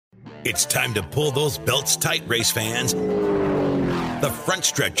It's time to pull those belts tight, race fans. The front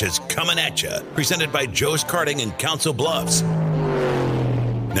stretch is coming at you, presented by Joe's Karting in Council Bluffs.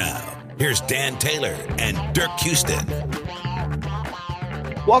 Now, here's Dan Taylor and Dirk Houston.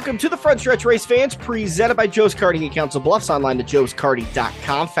 Welcome to the Front Stretch, race fans, presented by Joe's Karting in Council Bluffs, online at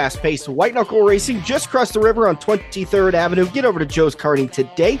joeskarting.com. Fast-paced white-knuckle racing just across the river on 23rd Avenue. Get over to Joe's Karting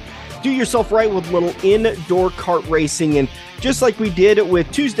today. Do yourself right with a little indoor kart racing. And just like we did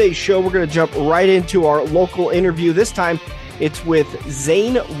with Tuesday's show, we're going to jump right into our local interview. This time, it's with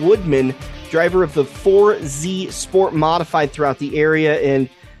Zane Woodman, driver of the 4Z Sport Modified throughout the area. And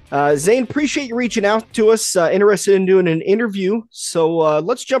Zane, appreciate you reaching out to us, interested in doing an interview. So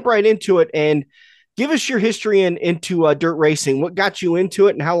let's jump right into it and give us your history into dirt racing. What got you into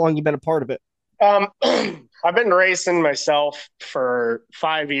it and how long you've been a part of it? I've been racing myself for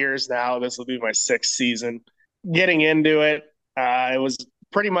 5 years now. This will be my 6th season. Getting into it, it was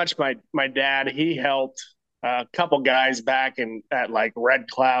pretty much my dad. He helped a couple guys back at like Red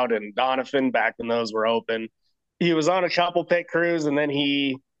Cloud and Donovan back when those were open. He was on a couple pit crews, and then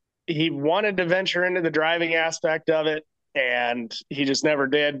he wanted to venture into the driving aspect of it, and he just never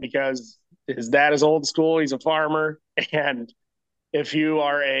did because his dad is old school. He's a farmer, and if you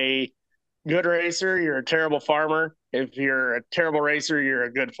are a good racer, you're a terrible farmer. If you're a terrible racer, you're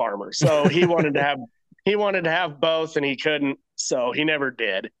a good farmer. So he wanted to have both, and he couldn't, so he never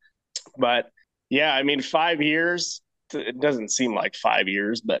did. But yeah, I mean, 5 years, it doesn't seem like 5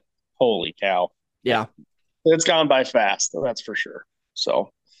 years, but holy cow. Yeah. It's gone by fast, that's for sure. So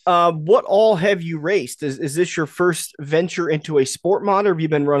what all have you raced? Is this your first venture into a sport mod, or have you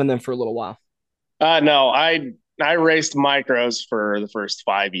been running them for a little while? No, I raced micros for the first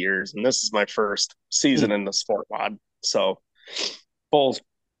 5 years, and this is my first season in the sport mod. So full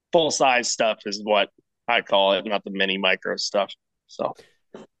size stuff is what I call it, not the mini micro stuff. So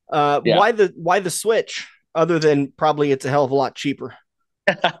yeah. Why the switch, other than probably it's a hell of a lot cheaper?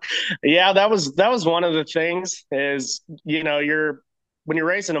 Yeah, that was one of the things is, when you're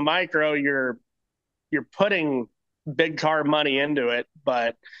racing a micro, you're putting big car money into it,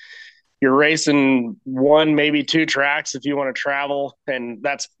 but you're racing 1, maybe 2 tracks if you want to travel, and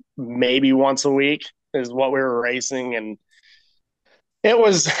that's maybe once a week is what we were racing. And it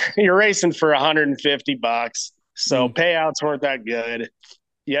was, you're racing for $150, so payouts weren't that good.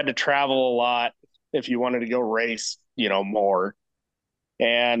 You had to travel a lot if you wanted to go race, more.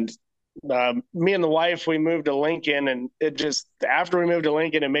 And me and the wife, we moved to Lincoln, and after we moved to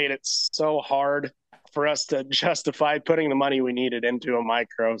Lincoln, it made it so hard for us to justify putting the money we needed into a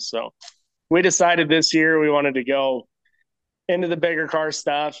micro. So we decided this year we wanted to go into the bigger car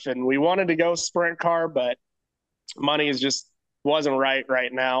stuff, and we wanted to go sprint car, but money just wasn't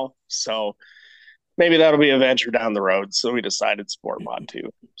right now. So maybe that'll be a venture down the road. So we decided sport mod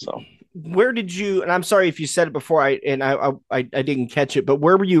too. So where did you, and I'm sorry if you said it before, I didn't catch it, but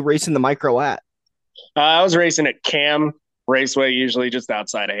where were you racing the micro at? I was racing at Cam Raceway, usually just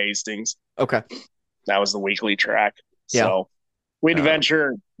outside of Hastings. Okay. That was the weekly track. Yeah. So we'd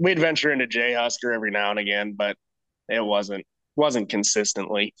venture into J Husker every now and again, but it wasn't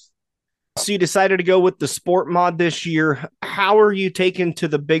consistently. So you decided to go with the sport mod this year. How are you taking to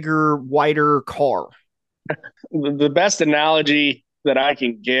the bigger, wider car? The best analogy that I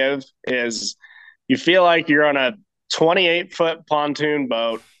can give is you feel like you're on a 28-foot pontoon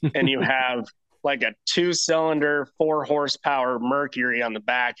boat and you have like a 2-cylinder, 4-horsepower Mercury on the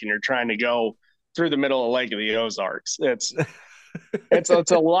back, and you're trying to go through the middle of Lake of the Ozarks. It's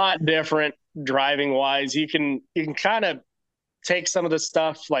a lot different driving wise. You can kind of take some of the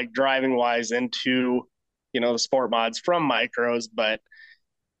stuff like driving wise into, the sport mods from micros, but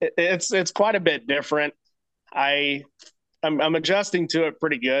it's quite a bit different. I'm adjusting to it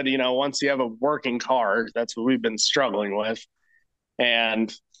pretty good. Once you have a working car, that's what we've been struggling with.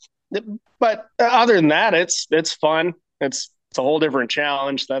 But other than that, it's fun. It's a whole different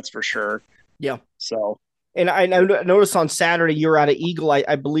challenge. That's for sure. Yeah. So, and I noticed on Saturday you were out of Eagle,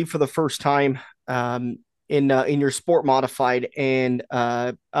 I believe for the first time, in your sport modified, and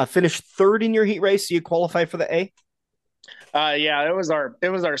finished third in your heat race. So you qualified for the A? Yeah, it was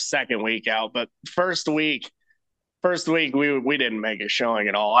our second week out, but first week we didn't make a showing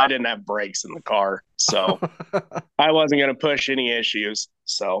at all. I didn't have brakes in the car, so I wasn't going to push any issues.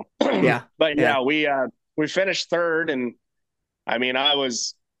 So yeah, but yeah, we finished third, and I mean, I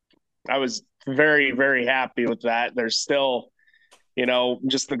was very, very happy with that. There's still,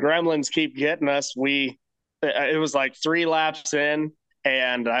 just the gremlins keep getting us. It was like 3 laps in,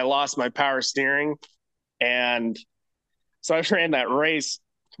 and I lost my power steering, and so I ran that race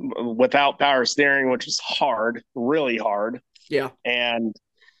without power steering, which was hard, really hard. Yeah. And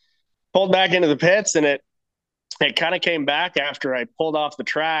pulled back into the pits, and it kind of came back after I pulled off the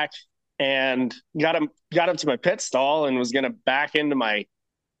track and got up to my pit stall and was going to back into my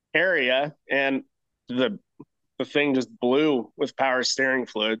area, and the thing just blew with power steering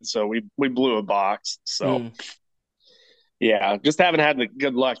fluid, so we blew a box. So yeah, just haven't had the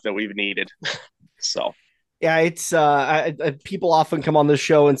good luck that we've needed. So Yeah, it's people often come on this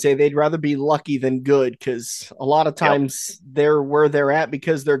show and say they'd rather be lucky than good because a lot of yep. times they're where they're at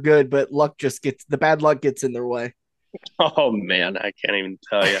because they're good, but the bad luck gets in their way. Oh man, I can't even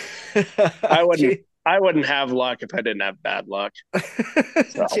tell you. I wouldn't have luck if I didn't have bad luck.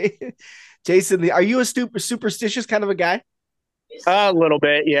 So Jason, are you a superstitious kind of a guy? a little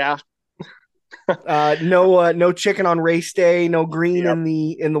bit, yeah. No chicken on race day, no green Yep.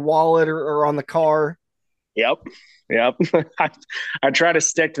 in the wallet or on the car. Yep. Yep. I try to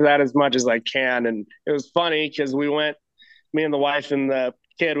stick to that as much as I can. And it was funny because me and the wife and the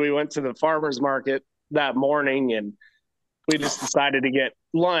kid, we went to the farmer's market that morning and we just decided to get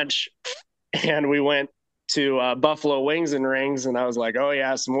lunch, and we went to Buffalo Wings and Rings. And I was like, oh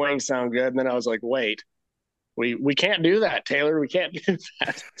yeah, some wings sound good. And then I was like, wait, we can't do that, Taylor. We can't do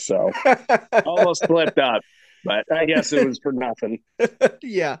that. So almost slipped up, but I guess it was for nothing.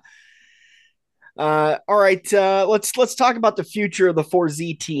 Yeah. All right. Let's talk about the future of the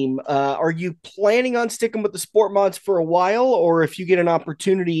 4Z team. Are you planning on sticking with the sport mods for a while, or if you get an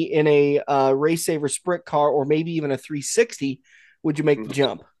opportunity in a race saver sprint car, or maybe even a 360, would you make the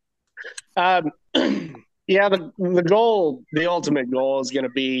jump? Um, yeah, the ultimate goal is going to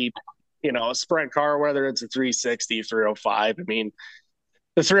be, a sprint car, whether it's a 360, 305. I mean,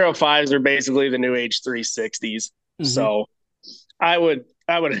 the 305s are basically the new age 360s. Mm-hmm. So I would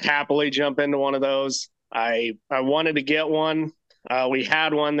happily jump into one of those. I wanted to get one. We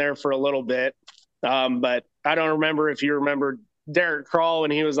had one there for a little bit, but I don't remember if you remember Derek Kroll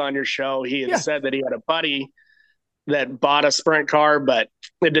when he was on your show. He had said that he had a buddy that bought a sprint car, but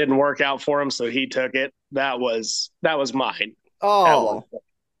it didn't work out for him, so he took it. That was mine. Oh,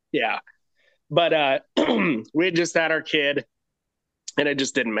 yeah. But we had just had our kid, and it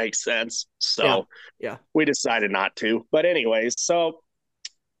just didn't make sense. So yeah. We decided not to. But anyways, so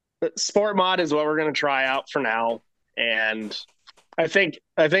sport mod is what we're going to try out for now, and I think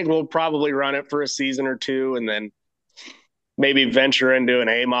we'll probably run it for a season or two, and then maybe venture into an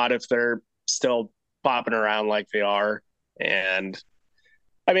A mod if they're still popping around like they are. And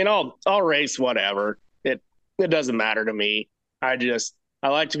I mean, I'll race whatever. It doesn't matter to me. I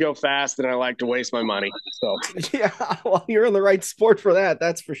like to go fast and I like to waste my money. So yeah, well, you're in the right sport for that.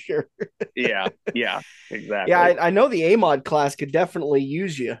 That's for sure. yeah, exactly. Yeah, I know the A mod class could definitely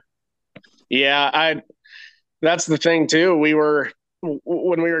use you. Yeah, that's the thing too. When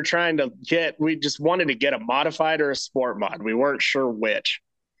we were trying to we just wanted to get a modified or a sport mod. We weren't sure which.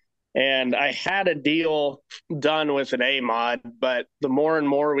 And I had a deal done with an A mod, but the more and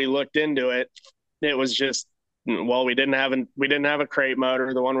more we looked into it, it was just, well, we didn't have a crate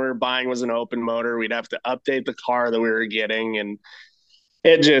motor. The one we were buying was an open motor. We'd have to update the car that we were getting. And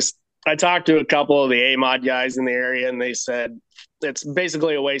I talked to a couple of the A mod guys in the area, and they said it's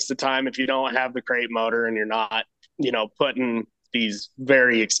basically a waste of time if you don't have the crate motor and you're not, putting these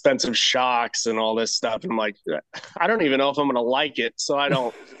very expensive shocks and all this stuff. And I'm like, I don't even know if I'm going to like it. So I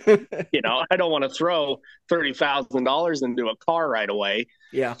don't, I don't want to throw $30,000 into a car right away.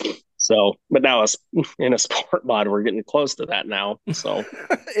 Yeah. So, but now in a sport mod, we're getting close to that now. So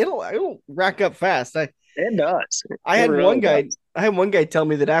it'll rack up fast. It does. I had one guy tell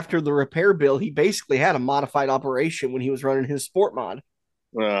me that after the repair bill, he basically had a modified operation when he was running his sport mod.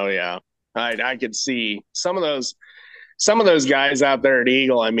 Oh yeah. I could see some of those guys out there at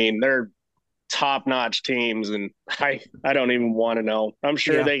Eagle. I mean, they're top-notch teams, and I don't even want to know. I'm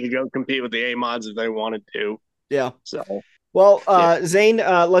sure they could go compete with the A mods if they wanted to. Yeah. So, well, Zane,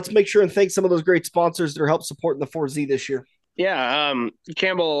 let's make sure and thank some of those great sponsors that are help supporting the 4Z this year. Yeah,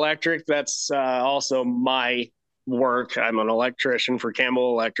 Campbell Electric. That's also my work. I'm an electrician for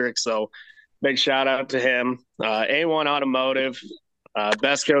Campbell Electric, so big shout out to him. A1 Automotive,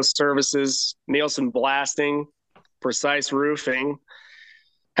 Best Coast Services, Nielsen Blasting, Precise Roofing,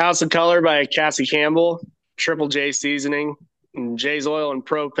 House of Color by Cassie Campbell, Triple J Seasoning, Jay's Oil and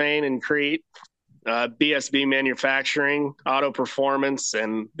Propane in Crete, BSB Manufacturing, Auto Performance,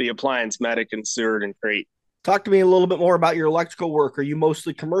 and the Appliance Medic in Seward and Crete. Talk to me a little bit more about your electrical work. Are you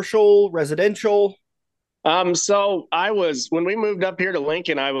mostly commercial, residential? So when we moved up here to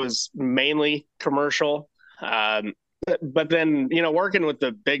Lincoln, I was mainly commercial. But then, working with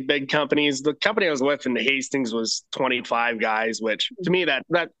the big companies, the company I was with in Hastings was 25 guys, which to me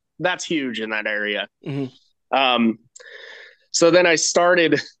that's huge in that area. Mm-hmm. So then I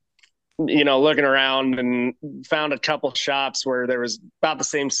started looking around and found a couple shops where there was about the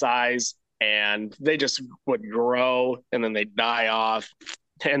same size and they just would grow and then they die off.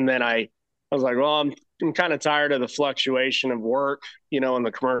 And then I was like, well, I'm kind of tired of the fluctuation of work, in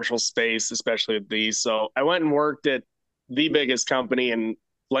the commercial space, especially with these. So I went and worked at the biggest company in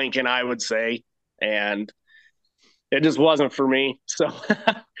Lincoln, I would say, and it just wasn't for me. So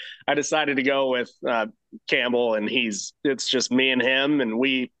I decided to go with Campbell, and it's just me and him, and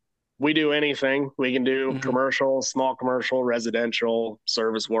we do anything. We can do commercial, small commercial, residential,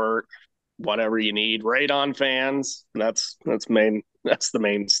 service work, whatever you need. Radon fans. That's the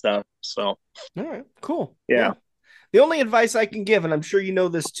main stuff. So, all right, cool. Yeah. The only advice I can give, and I'm sure you know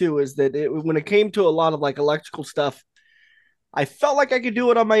this too, is that when it came to a lot of like electrical stuff, I felt like I could do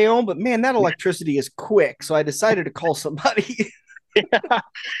it on my own, but man, that electricity is quick. So I decided to call somebody.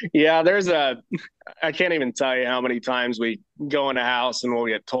 Yeah, I can't even tell you how many times we go in a house and we'll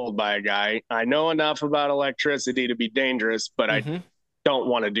get told by a guy, I know enough about electricity to be dangerous, but I don't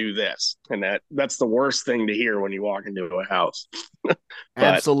want to do this. And that's the worst thing to hear when you walk into a house.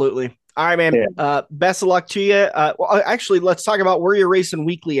 Absolutely. All right, man. Yeah. Best of luck to you. Well, actually, let's talk about where you're racing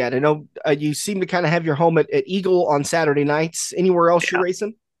weekly at. I know you seem to kind of have your home at Eagle on Saturday nights. Anywhere else you're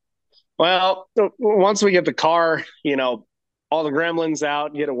racing? Well, once we get the car, all the gremlins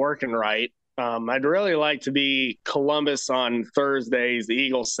out, get it working right. I'd really like to be Columbus on Thursdays, the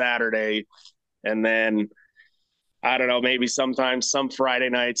Eagle Saturday, and then I don't know, maybe sometimes some Friday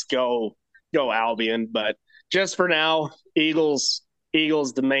nights go Albion, but just for now, Eagle's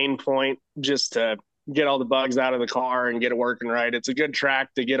the main point, just to get all the bugs out of the car and get it working right. It's a good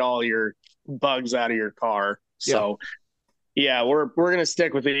track to get all your bugs out of your car. So yeah, we're going to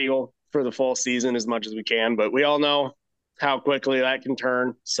stick with Eagle for the full season as much as we can, but we all know how quickly that can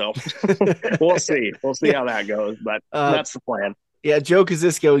turn. So we'll see how that goes, but that's the plan. Yeah. Joe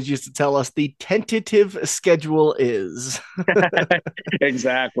Kazisco used to tell us the tentative schedule is.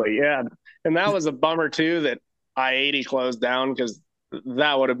 Exactly. Yeah. And that was a bummer too, that I-80 closed down, because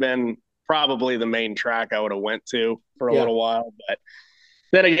that would have been probably the main track I would have went to for a little while. But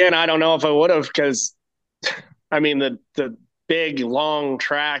then again, I don't know if I would have, because I mean, the big long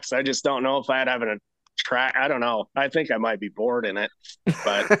tracks, I just don't know if I'd have a track. I don't know. I think I might be bored in it,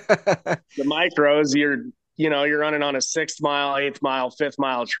 but the micros, you're running on a 6th mile, 8th mile, 5th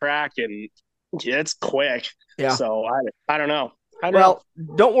mile track, and it's quick. Yeah. So I don't know.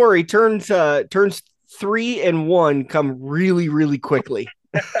 Don't worry. Turns 3 and 1 come really, really quickly.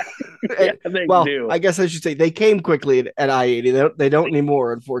 Yeah, they do. I guess I should say they came quickly at I-80. They don't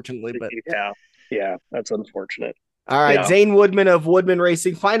anymore, unfortunately. But yeah, that's unfortunate. All right, Zane Woodman of Woodman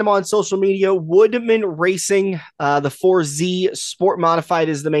Racing. Find him on social media. Woodman Racing. The 4Z Sport Modified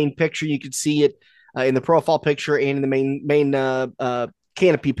is the main picture. You can see it in the profile picture and in the main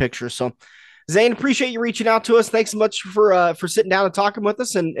canopy picture. So, Zane, appreciate you reaching out to us. Thanks so much for sitting down and talking with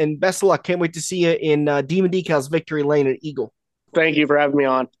us, and best of luck. Can't wait to see you in Demon Decal's Victory Lane at Eagle. Thank you for having me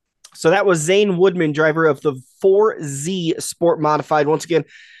on. So that was Zane Woodman, driver of the 4Z Sport Modified. Once again,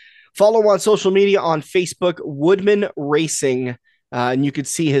 follow on social media on Facebook, Woodman Racing, and you can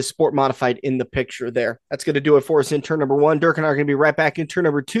see his Sport Modified in the picture there. That's going to do it for us in turn number 1. Dirk and I are going to be right back in turn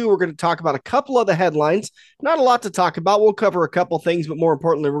number 2. We're going to talk about a couple of the headlines. Not a lot to talk about. We'll cover a couple things, but more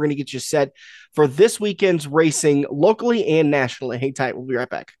importantly, we're going to get you set for this weekend's racing locally and nationally. Hang tight. We'll be right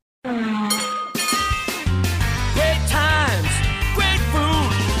back. Great times, great food.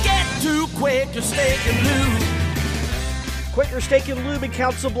 Get to Quaker Steak and Lube. Quaker Steak and Lube in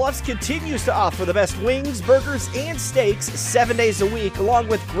Council Bluffs continues to offer the best wings, burgers, and steaks 7 days a week, along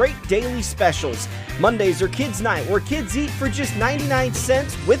with great daily specials. Mondays are Kids Night, where kids eat for just 99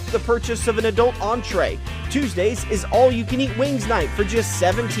 cents with the purchase of an adult entree. Tuesdays is All-You-Can-Eat Wings Night for just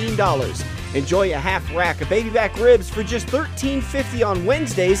 $17. Enjoy a half rack of baby back ribs for just $13.50 on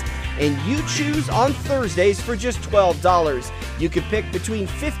Wednesdays, and you choose on Thursdays for just $12. You can pick between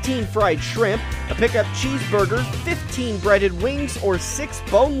 15 fried shrimp, a pickup cheeseburger, 15 breaded wings, or 6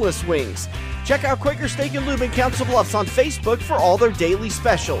 boneless wings. Check out Quaker Steak and Lube in Council Bluffs on Facebook for all their daily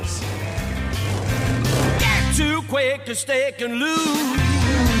specials. Get to Quaker Steak and Lube.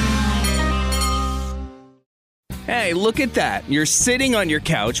 Hey, look at that. You're sitting on your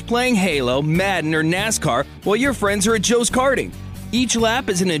couch playing Halo, Madden, or NASCAR while your friends are at Joe's Karting. Each lap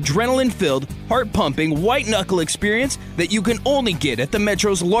is an adrenaline-filled, heart-pumping, white-knuckle experience that you can only get at the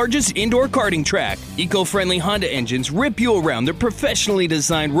Metro's largest indoor karting track. Eco-friendly Honda engines rip you around the professionally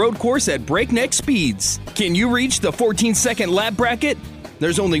designed road course at breakneck speeds. Can you reach the 14-second lap bracket?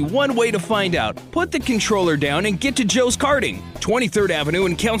 There's only one way to find out. Put the controller down and get to Joe's Karting, 23rd Avenue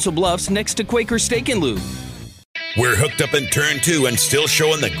in Council Bluffs next to Quaker Steak and Lube. We're hooked up in turn 2 and still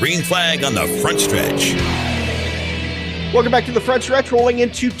showing the green flag on the front stretch. Welcome back to the front stretch, rolling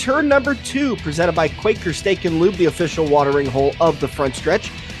into turn number 2, presented by Quaker Steak and Lube, the official watering hole of the front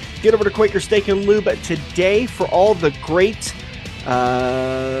stretch. Get over to Quaker Steak and Lube today for all the great,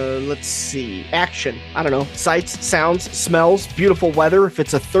 action. I don't know, sights, sounds, smells, beautiful weather. If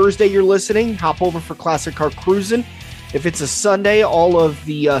it's a Thursday you're listening, hop over for Classic Car Cruising. If it's a Sunday, all of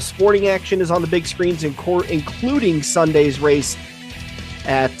the sporting action is on the big screens, including Sunday's race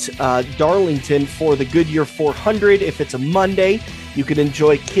at Darlington for the Goodyear 400. If it's a Monday, you can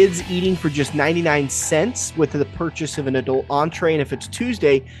enjoy kids eating for just 99 cents with the purchase of an adult entree. And if it's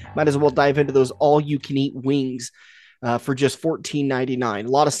Tuesday, might as well dive into those all-you-can-eat wings for just $14.99. A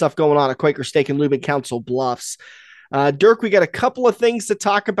lot of stuff going on at Quaker Steak and Lube in Council Bluffs. Dirk, we got a couple of things to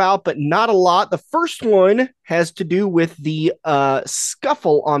talk about, but not a lot. The first one has to do with the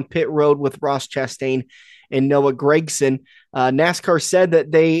scuffle on pit road with Ross Chastain and Noah Gragson. NASCAR said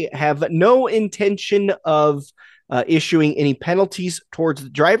that they have no intention of issuing any penalties towards the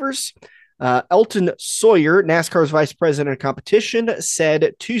drivers. Elton Sawyer, NASCAR's vice president of competition,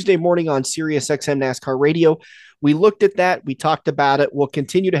 said Tuesday morning on SiriusXM NASCAR radio, "We looked at that. We talked about it. We'll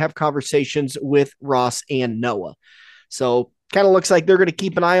continue to have conversations with Ross and Noah." So kind of looks like they're going to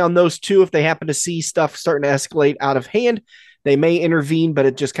keep an eye on those two. If they happen to see stuff starting to escalate out of hand, they may intervene, but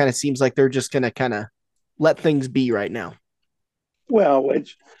it just kind of seems like they're just going to kind of let things be right now. Well,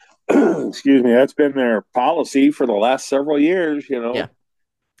 which, excuse me, that's been their policy for the last several years, Yeah.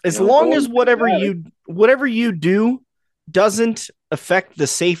 As long as whatever you do doesn't affect the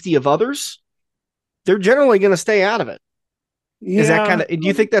safety of others, they're generally going to stay out of it. Yeah. Is that do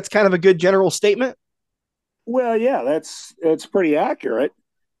you think that's kind of a good general statement? Well, yeah, that's pretty accurate.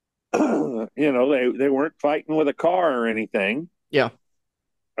 They weren't fighting with a car or anything. Yeah.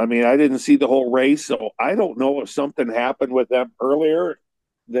 I mean, I didn't see the whole race, so I don't know if something happened with them earlier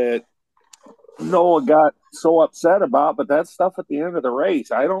that Noah got so upset about, but that stuff at the end of the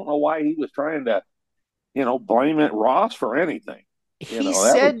race, I don't know why he was trying to, blame it Ross for anything. He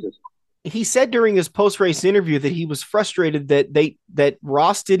said during his post-race interview that he was frustrated that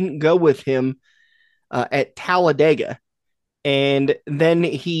Ross didn't go with him at Talladega, and then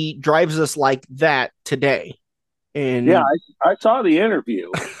he drives us like that today. And yeah, I saw the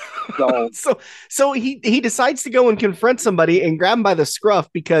interview. So he decides to go and confront somebody and grab him by the scruff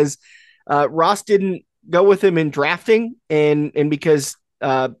because Ross didn't go with him in drafting, and because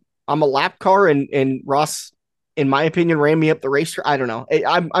I'm a lap car and Ross, in my opinion, ran me up the race. I don't know.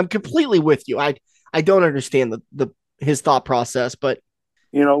 I'm completely with you. I don't understand his thought process, but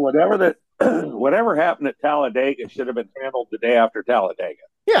whatever happened at Talladega should have been handled the day after Talladega.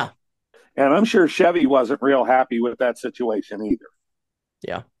 Yeah. And I'm sure Chevy wasn't real happy with that situation either.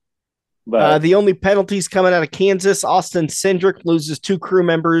 Yeah. But the only penalties coming out of Kansas, Austin Cindric loses 2 crew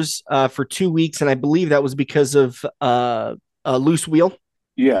members for 2 weeks, and I believe that was because of a loose wheel.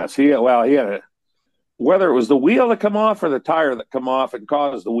 Yes, he had whether it was the wheel that come off or the tire that come off and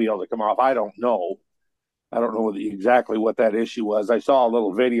caused the wheel to come off, I don't know. I don't know exactly what that issue was. I saw a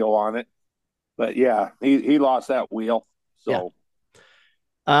little video on it, but yeah, he lost that wheel. So.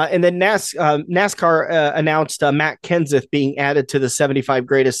 Yeah. And then NASCAR announced Matt Kenseth being added to the 75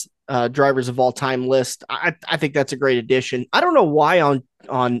 greatest drivers of all time list. I think that's a great addition. I don't know why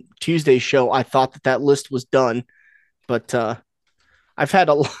on Tuesday's show I thought that list was done, but I've had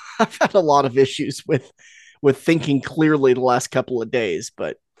a lot of issues with thinking clearly the last couple of days.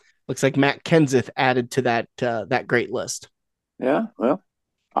 But looks like Matt Kenseth added to that great list. Yeah, well,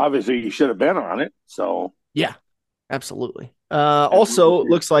 obviously you should have been on it. So yeah, absolutely. Also,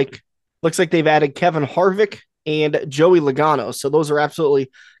 looks like they've added Kevin Harvick and Joey Logano. So those are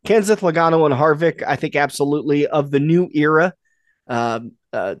absolutely Kenseth, Logano, and Harvick. I think absolutely of the new era.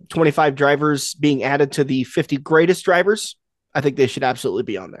 25 drivers being added to the 50 greatest drivers. I think they should absolutely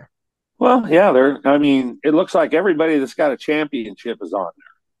be on there. Well, yeah, it looks like everybody that's got a championship is on there.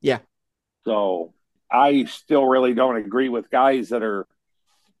 Yeah. So I still really don't agree with guys that are,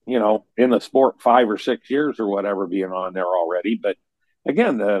 in the sport 5 or 6 years or whatever being on there already. But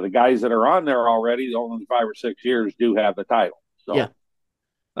again, the guys that are on there already, only 5 or 6 years do have the title. So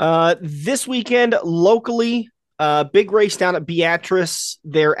yeah. This weekend locally, big race down at Beatrice.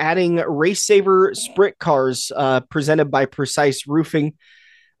 They're adding Race Saver sprint cars presented by Precise Roofing.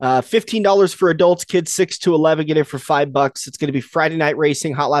 $15 for adults, kids 6 to 11 get it for $5. It's going to be Friday night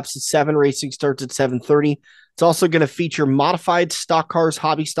racing. Hot laps at 7. Racing starts at 7:30. It's also going to feature modified stock cars,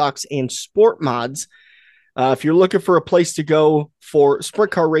 hobby stocks, and sport mods. If you're looking for a place to go for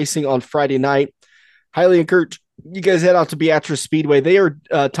sprint car racing on Friday night, highly you guys head out to Beatrice Speedway. They are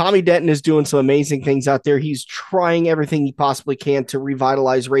Tommy Denton is doing some amazing things out there. He's trying everything he possibly can to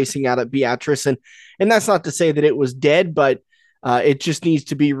revitalize racing out at Beatrice, and that's not to say that it was dead, but it just needs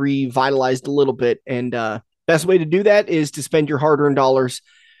to be revitalized a little bit. And best way to do that is to spend your hard-earned dollars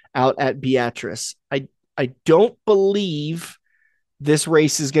out at Beatrice. I don't believe this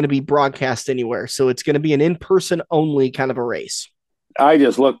race is going to be broadcast anywhere, so it's going to be an in-person only kind of a race. I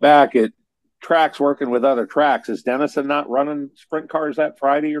just look back at tracks working with other tracks. Is Denison not running sprint cars that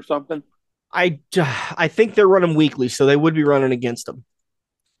Friday or something? I think they're running weekly, so they would be running against them.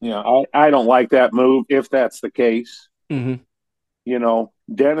 Yeah, I don't like that move if that's the case. Mm-hmm. You know,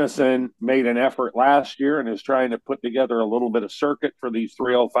 Denison made an effort last year and is trying to put together a little bit of circuit for these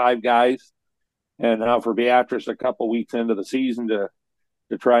 305 guys. And now for Beatrice, a couple weeks into the season to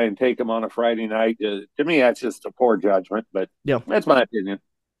try and take them on a Friday night. To me, that's just a poor judgment, but yeah, that's my opinion.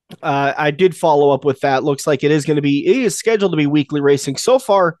 I did follow up with that. Looks like it is scheduled to be weekly racing. So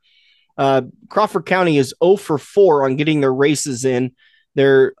far, Crawford County is 0 for 4 on getting their races in.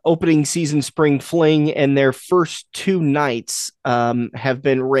 Their opening season spring fling and their first 2 nights have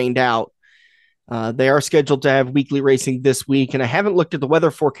been rained out. They are scheduled to have weekly racing this week, and I haven't looked at the weather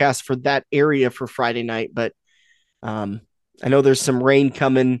forecast for that area for Friday night, but I know there's some rain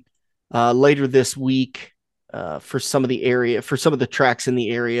coming later this week for some of the tracks in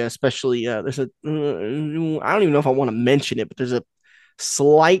the area, especially there's I don't even know if I want to mention it, but there's a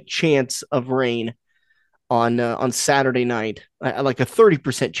slight chance of rain on Saturday night, like a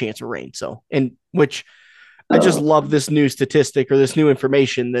 30% chance of rain. So, and which I just love this new statistic or this new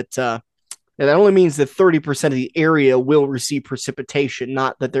information that only means that 30% of the area will receive precipitation,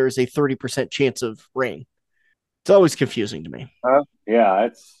 not that there is a 30% chance of rain. It's always confusing to me. Yeah,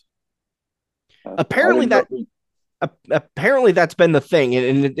 it's apparently that's been the thing,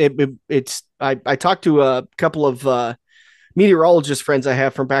 and it's I talked to a couple of meteorologist friends I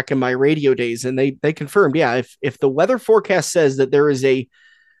have from back in my radio days, and they confirmed, yeah, if the weather forecast says that there is a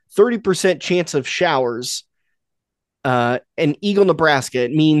 30% chance of showers in Eagle, Nebraska,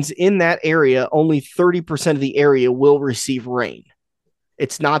 it means in that area only 30% of the area will receive rain.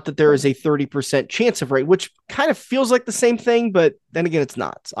 It's not that there is a 30% chance of rain, which kind of feels like the same thing, but then again, it's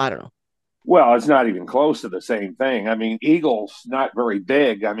not. So I don't know. Well, it's not even close to the same thing. I mean, Eagle's not very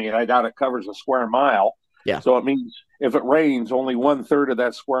big. I mean, I doubt it covers a square mile. Yeah. So it means if it rains, only 1/3 of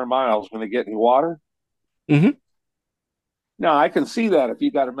that square mile is going to get any water. Mm-hmm. Now, I can see that if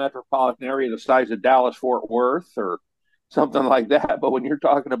you got a metropolitan area the size of Dallas, Fort Worth, or something like that. But when you're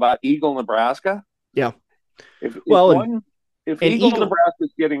talking about Eagle, Nebraska, yeah. If Eagle, Nebraska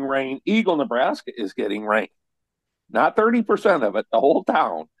is getting rain, Eagle, Nebraska is getting rain. Not 30% of it, the whole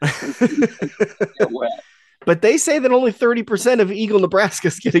town. But they say that only 30% of Eagle, Nebraska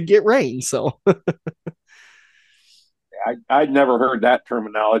is going to get rain. So I'd never heard that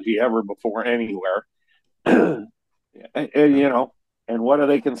terminology ever before anywhere. and you know, and what do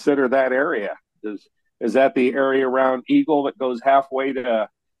they consider that area? Is that the area around Eagle that goes halfway to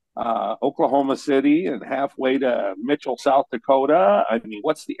Oklahoma City and halfway to Mitchell, South Dakota? I mean,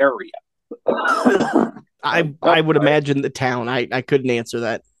 what's the area? I would imagine the town. I couldn't answer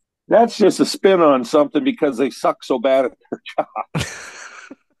that. That's just a spin on something because they suck so bad at their job.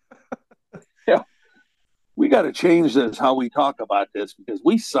 Yeah, we got to change this, how we talk about this, because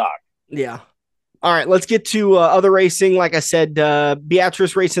we suck. Yeah. All right, let's get to other racing. Like I said,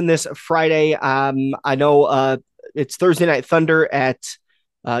 Beatrice racing this Friday. I know it's Thursday Night Thunder at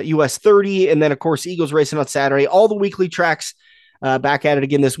US 30, and then, of course, Eagles racing on Saturday. All the weekly tracks back at it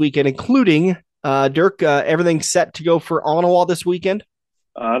again this weekend, including, Dirk, everything set to go for Onawa this weekend?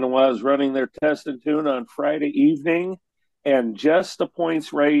 Onawa is running their test and tune on Friday evening, and just the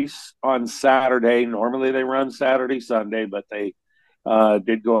points race on Saturday. Normally they run Saturday, Sunday, but they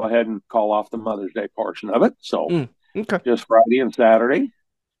did go ahead and call off the Mother's Day portion of it. So just Friday and Saturday.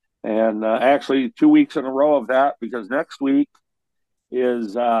 And actually 2 weeks in a row of that, because next week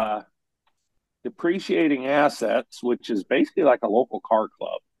is Depreciating Assets, which is basically like a local car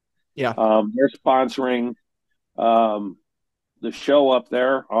club. Yeah. They're sponsoring the show up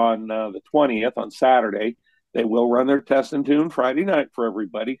there on the 20th on Saturday. They will run their test and tune Friday night for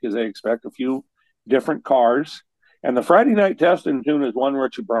everybody because they expect a few different cars. And the Friday night test and tune is one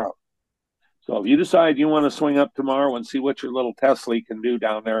Richard Brown. So if you decide you want to swing up tomorrow and see what your little Tesla can do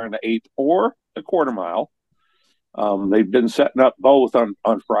down there in the 8th or the quarter mile, they've been setting up both on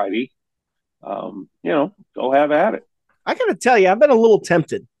Friday. Go have at it. I got to tell you, I've been a little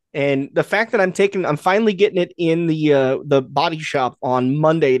tempted. And the fact that I'm finally getting it in the body shop on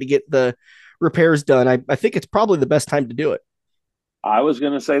Monday to get the repairs done, I think it's probably the best time to do it. I was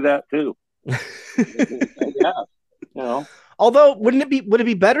going to say that too. Yeah. You know, Although, would it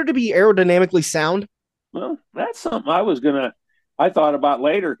be better to be aerodynamically sound? well, that's something I thought about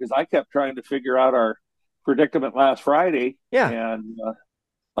later because I kept trying to figure out our predicament last Friday, Yeah. and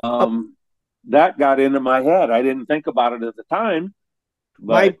Uh, that got into my head. I didn't think about it at the time,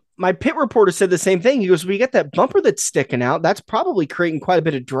 but my pit reporter said the same thing. He goes, "We got that bumper that's sticking out. That's probably creating quite a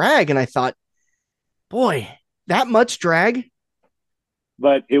bit of drag." And I thought, boy, that much drag?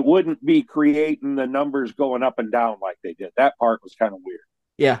 it wouldn't be creating the numbers going up and down like they did. That part was kind of weird.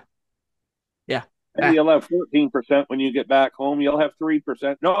 Yeah. Yeah. Maybe you'll have 14% when you get back home. You'll have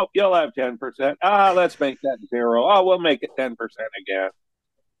 3%. Nope, you'll have 10%. Let's make that 0. Oh, we'll make it 10% again.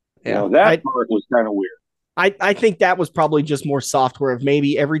 Yeah. That part was kind of weird. I think that was probably just more software of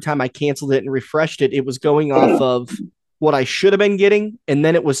maybe every time I canceled it and refreshed it, it was going off of what I should have been getting. And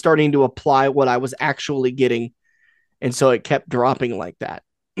then it was starting to apply what I was actually getting. And so it kept dropping like that.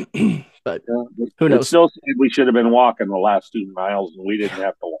 But who knows? Still, we should have been walking the last 2 miles and we didn't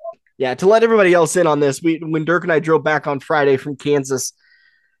have to walk. Yeah, to let everybody else in on this, when Dirk and I drove back on Friday from Kansas,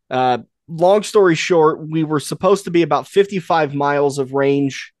 long story short, we were supposed to be about 55 miles of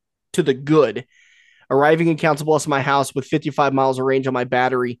range to the good, arriving in Council Bluffs, my house, with 55 miles of range on my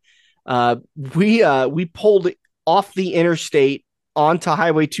battery. We pulled off the interstate onto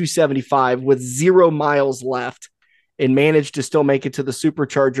Highway 275 with 0 miles left and managed to still make it to the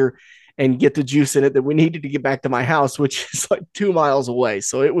supercharger and get the juice in it that we needed to get back to my house, which is like 2 miles away.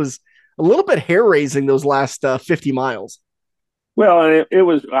 So it was a little bit hair raising those last 50 miles. Well, and it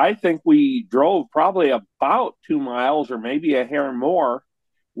was, I think we drove probably about 2 miles or maybe a hair more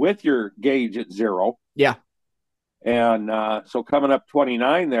with your gauge at 0. Yeah. And so coming up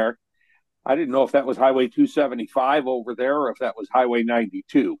 29 there, I didn't know if that was Highway 275 over there or if that was Highway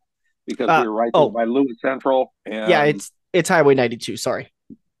 92 because we were right there by Lewis Central. And, yeah, it's Highway 92. Sorry.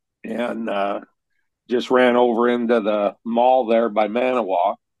 And just ran over into the mall there by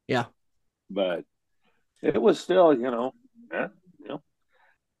Manawa. Yeah. But it was still,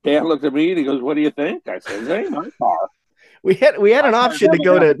 Dan looked at me and he goes, "What do you think?" I said, "It ain't my car." We had an option to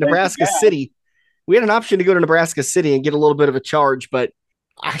go to Nebraska City. We had an option to go to Nebraska City and get a little bit of a charge, but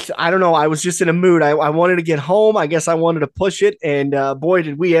I don't know. I was just in a mood. I wanted to get home. I guess I wanted to push it, and boy,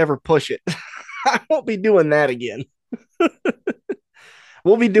 did we ever push it. I won't be doing that again.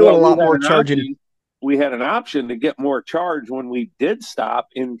 We'll be doing a lot more charging. We had an option to get more charge when we did stop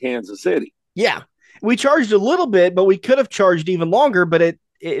in Kansas City. Yeah, we charged a little bit, but we could have charged even longer. But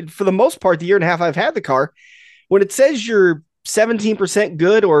it for the most part, the year and a half I've had the car, when it says you're 17%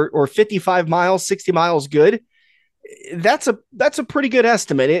 good or 55 miles, 60 miles good, that's a pretty good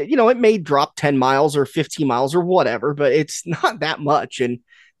estimate. It may drop 10 miles or 15 miles or whatever, but it's not that much. And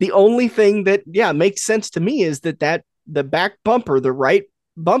the only thing that, makes sense to me is that the back bumper, the right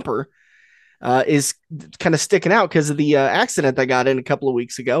bumper, is kind of sticking out because of the accident I got in a couple of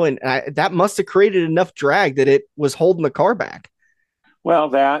weeks ago. And that must have created enough drag that it was holding the car back. Well,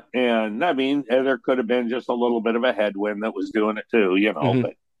 that, and I mean, there could have been just a little bit of a headwind that was doing it too,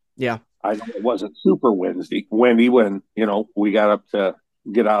 but yeah, I know it wasn't super windy when, we got up to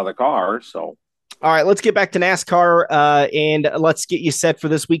get out of the car. So, all right, let's get back to NASCAR and let's get you set for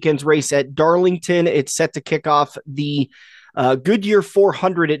this weekend's race at Darlington. It's set to kick off the Goodyear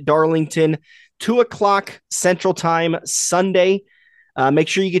 400 at Darlington, 2:00 Central Time, Sunday. Make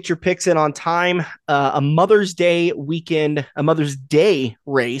sure you get your picks in on time. A Mother's Day weekend, a Mother's Day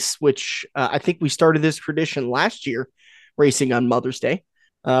race, which I think we started this tradition last year, racing on Mother's Day.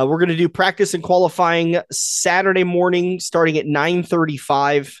 We're going to do practice and qualifying Saturday morning starting at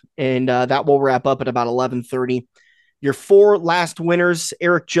 9:35, and that will wrap up at about 11:30. Your 4 last winners: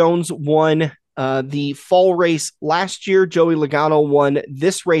 Eric Jones won the fall race last year. Joey Logano won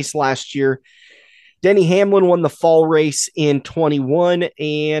this race last year. Denny Hamlin won the fall race in 21,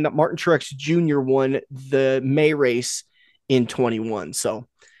 and Martin Truex Jr. won the May race in 21. So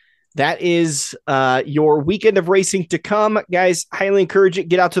that is your weekend of racing to come. Guys, highly encourage it.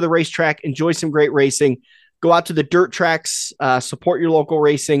 Get out to the racetrack. Enjoy some great racing. Go out to the dirt tracks. Support your local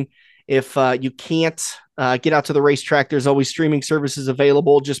racing. If you can't get out to the racetrack, there's always streaming services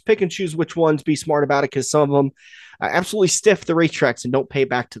available. Just pick and choose which ones. Be smart about it because some of them absolutely stiff the racetracks and don't pay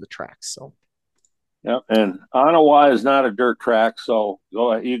back to the tracks. So. Yeah, and Ottawa is not a dirt track, so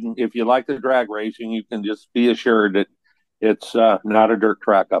go ahead. You can, if you like the drag racing, you can just be assured that it's not a dirt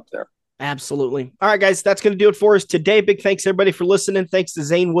track up there. Absolutely. All right, guys, that's going to do it for us today. Big thanks, everybody, for listening. Thanks to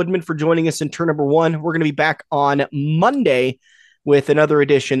Zane Woodman for joining us in turn number 1. We're going to be back on Monday with another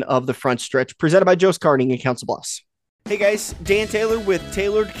edition of The Front Stretch, presented by Joe's Karting in Council Bluffs. Hey guys, Dan Taylor with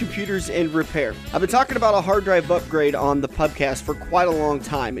Tailored Computers and Repair. I've been talking about a hard drive upgrade on the podcast for quite a long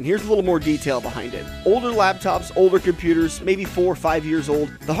time, and here's a little more detail behind it. Older laptops, older computers, maybe 4 or 5 years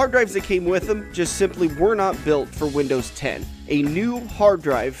old, the hard drives that came with them just simply were not built for Windows 10. A new hard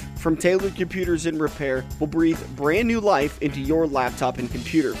drive from Tailored Computers and Repair will breathe brand new life into your laptop and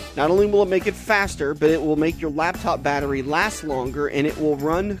computer. Not only will it make it faster, but it will make your laptop battery last longer, and it will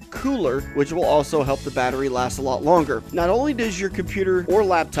run cooler, which will also help the battery last a lot longer. Not only does your computer or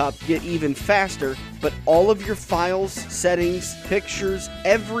laptop get even faster, but all of your files, settings, pictures,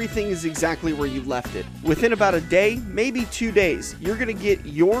 everything is exactly where you left it. Within about a day, maybe 2 days, you're going to get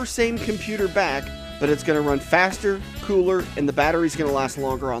your same computer back, but it's going to run faster, cooler, and the battery's going to last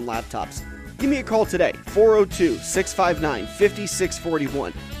longer on laptops. Give me a call today,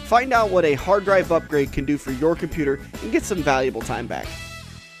 402-659-5641. Find out what a hard drive upgrade can do for your computer and get some valuable time back.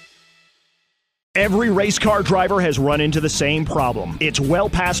 Every race car driver has run into the same problem. It's well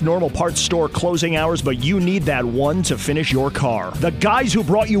past normal parts store closing hours, but you need that one to finish your car. The guys who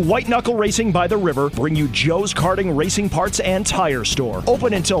brought you White Knuckle Racing by the River bring you Joe's Karting Racing Parts and Tire Store.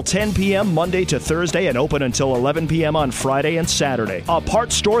 Open until 10 p.m. Monday to Thursday and open until 11 p.m. on Friday and Saturday. A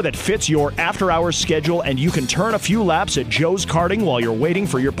parts store that fits your after-hours schedule, and you can turn a few laps at Joe's Karting while you're waiting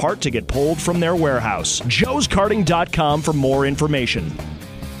for your part to get pulled from their warehouse. joeskarting.com for more information.